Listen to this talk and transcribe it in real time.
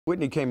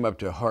Whitney came up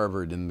to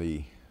Harvard in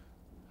the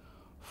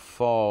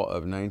fall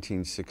of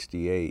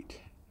 1968,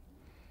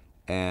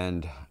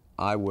 and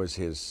I was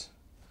his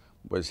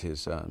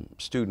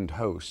student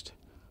host.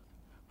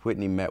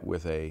 Whitney met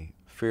with a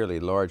fairly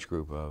large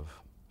group of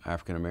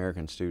African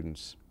American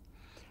students,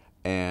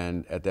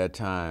 and at that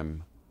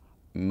time,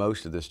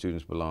 most of the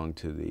students belonged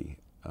to the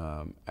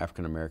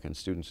African American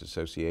Students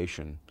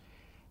Association,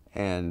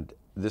 and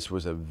this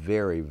was a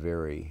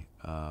very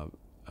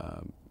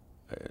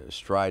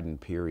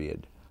strident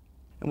period.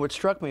 And what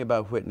struck me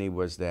about Whitney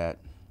was that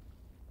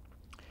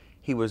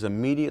he was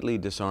immediately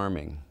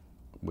disarming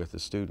with the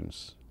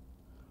students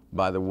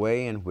by the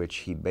way in which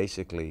he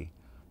basically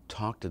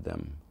talked to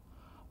them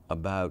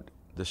about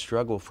the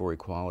struggle for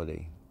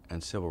equality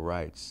and civil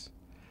rights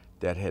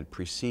that had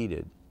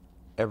preceded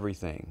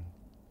everything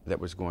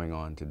that was going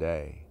on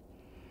today.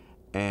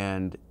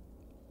 And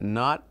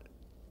not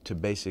to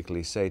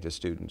basically say to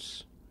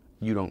students,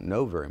 you don't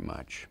know very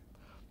much,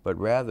 but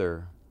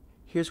rather,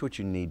 here's what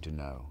you need to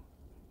know.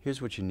 Here's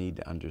what you need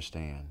to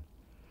understand,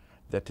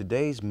 that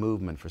today's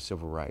movement for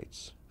civil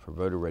rights, for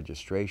voter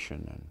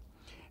registration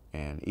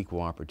and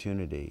equal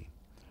opportunity,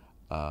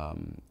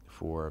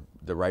 for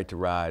the right to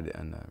ride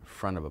in the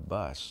front of a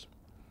bus,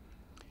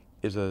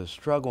 is a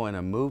struggle and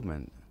a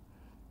movement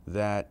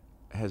that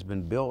has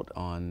been built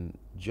on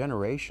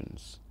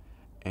generations.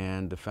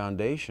 And the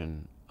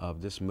foundation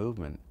of this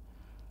movement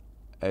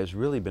has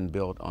really been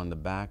built on the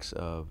backs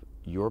of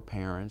your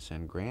parents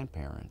and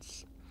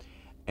grandparents.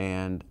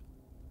 And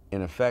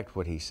in effect,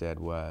 what he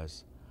said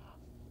was,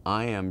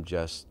 I am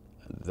just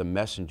the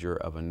messenger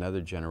of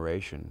another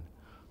generation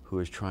who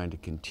is trying to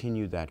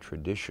continue that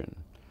tradition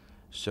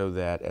so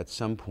that at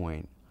some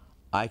point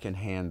I can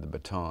hand the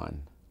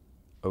baton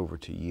over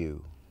to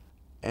you.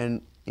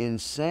 And in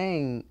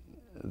saying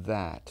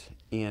that,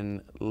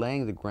 in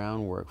laying the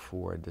groundwork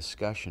for a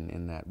discussion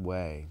in that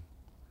way,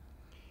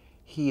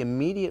 he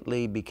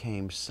immediately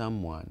became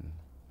someone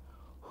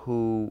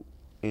who,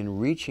 in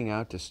reaching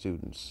out to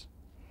students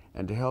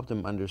and to help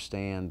them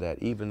understand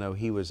that even though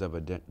he was of a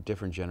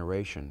different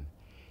generation,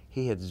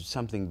 he had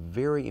something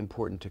very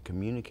important to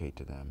communicate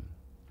to them.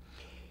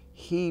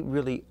 He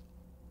really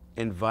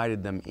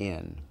invited them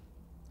in,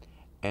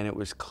 and it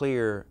was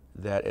clear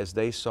that as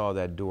they saw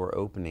that door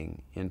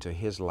opening into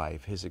his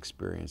life, his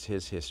experience,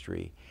 his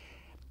history,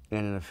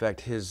 and in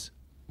effect his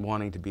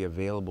wanting to be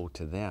available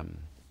to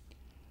them,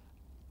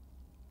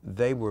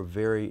 they were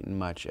very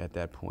much at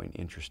that point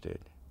interested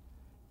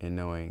in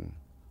knowing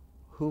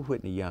who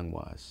Whitney Young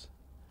was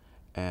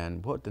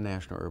and what the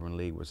National Urban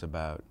League was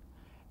about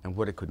and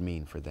what it could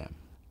mean for them.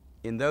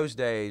 In those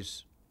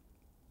days,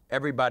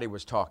 everybody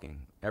was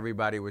talking,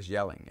 everybody was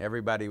yelling,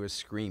 everybody was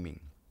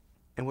screaming.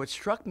 And what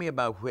struck me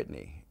about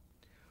Whitney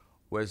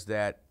was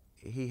that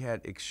he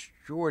had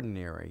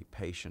extraordinary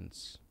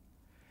patience,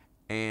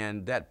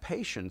 and that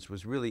patience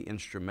was really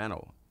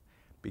instrumental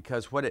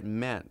because what it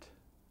meant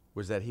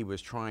was that he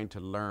was trying to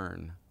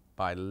learn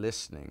by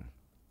listening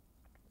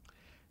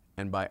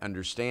and by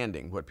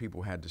understanding what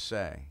people had to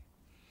say.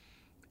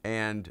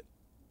 And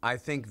I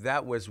think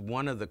that was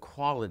one of the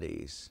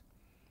qualities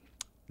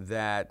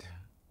that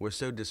was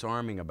so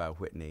disarming about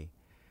Whitney,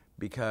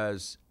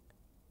 because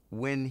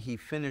when he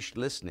finished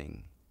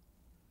listening,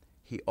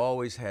 he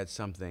always had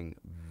something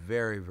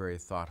very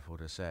thoughtful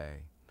to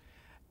say.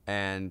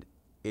 And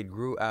it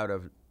grew out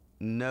of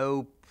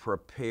no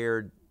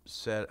prepared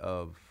set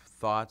of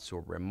thoughts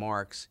or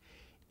remarks.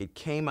 It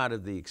came out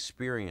of the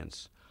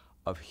experience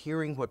of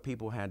hearing what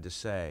people had to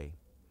say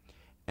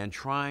and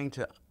trying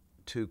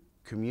to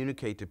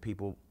communicate to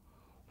people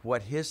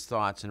what his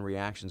thoughts and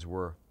reactions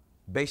were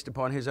based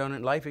upon his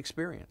own life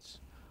experience.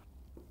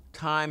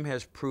 Time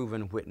has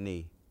proven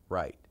Whitney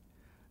right,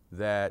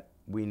 that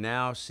we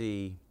now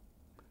see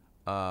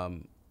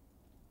in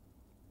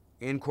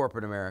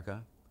corporate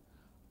America,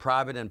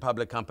 private and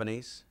public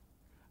companies,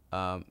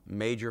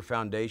 major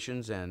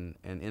foundations and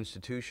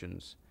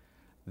institutions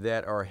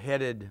that are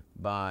headed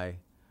by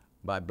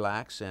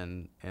blacks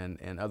and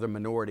other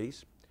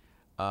minorities,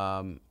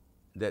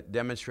 that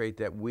demonstrate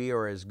that we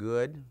are as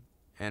good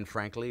and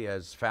frankly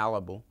as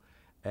fallible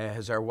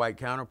as our white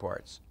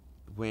counterparts.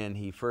 When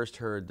he first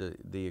heard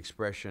the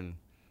expression,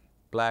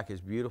 black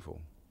is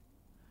beautiful,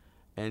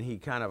 and he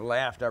kind of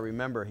laughed. I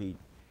remember he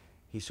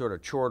sort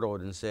of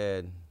chortled and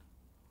said,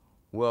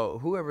 well,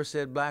 whoever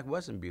said black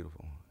wasn't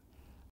beautiful?